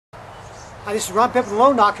Hi, this is Ron Pippen, the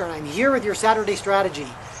Loan Doctor, and I'm here with your Saturday strategy.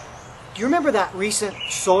 Do you remember that recent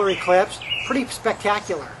solar eclipse? Pretty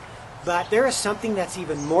spectacular. But there is something that's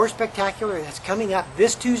even more spectacular that's coming up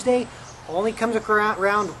this Tuesday. Only comes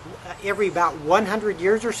around every about 100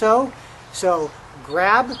 years or so. So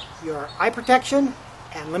grab your eye protection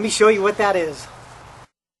and let me show you what that is.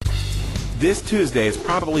 This Tuesday is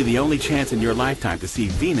probably the only chance in your lifetime to see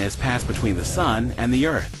Venus pass between the Sun and the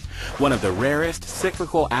Earth. One of the rarest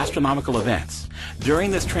cyclical astronomical events.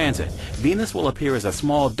 During this transit, Venus will appear as a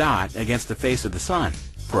small dot against the face of the Sun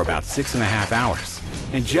for about 6.5 hours.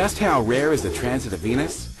 And just how rare is the transit of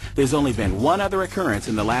Venus? There's only been one other occurrence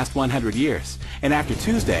in the last 100 years, and after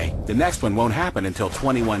Tuesday, the next one won't happen until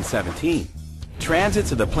 2117.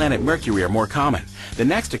 Transits of the planet Mercury are more common. The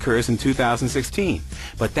next occurs in 2016,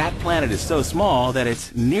 but that planet is so small that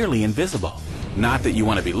it's nearly invisible. Not that you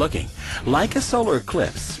want to be looking. Like a solar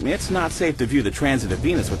eclipse, it's not safe to view the transit of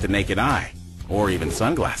Venus with the naked eye, or even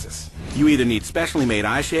sunglasses. You either need specially made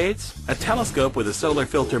eye shades, a telescope with a solar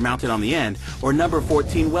filter mounted on the end, or number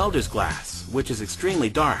 14 welder's glass, which is extremely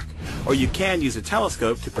dark, or you can use a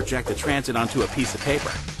telescope to project the transit onto a piece of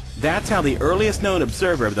paper. That's how the earliest known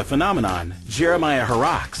observer of the phenomenon, Jeremiah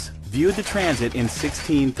Horrocks, viewed the transit in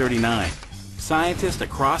 1639. Scientists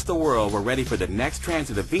across the world were ready for the next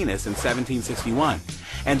transit of Venus in 1761,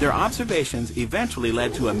 and their observations eventually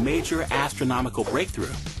led to a major astronomical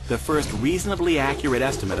breakthrough, the first reasonably accurate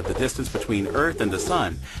estimate of the distance between Earth and the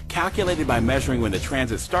Sun, calculated by measuring when the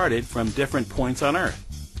transit started from different points on Earth.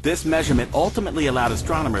 This measurement ultimately allowed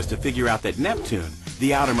astronomers to figure out that Neptune,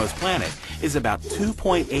 the outermost planet, is about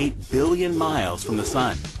 2.8 billion miles from the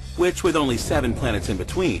Sun, which, with only 7 planets in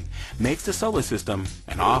between, makes the solar system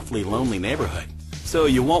an awfully lonely neighborhood. So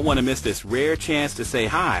you won't want to miss this rare chance to say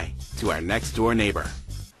hi to our next door neighbor.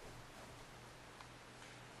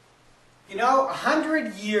 You know,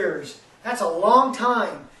 100 years, that's a long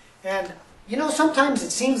time. And you know, sometimes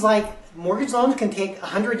it seems like mortgage loans can take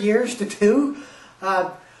 100 years to do,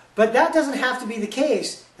 but that doesn't have to be the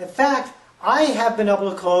case. In fact, I have been able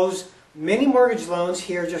to close many mortgage loans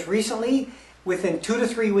here just recently within 2 to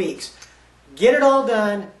 3 weeks. Get it all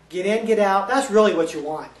done, get in, get out. That's really what you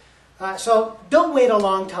want. So don't wait a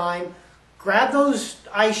long time. Grab those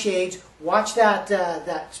eye shades, watch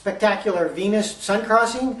that spectacular Venus sun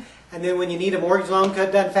crossing, and then when you need a mortgage loan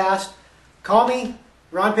cut done fast, call me,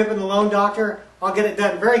 Ron Pippen, the Loan Doctor. I'll get it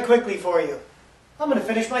done very quickly for you. I'm going to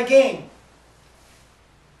finish my game.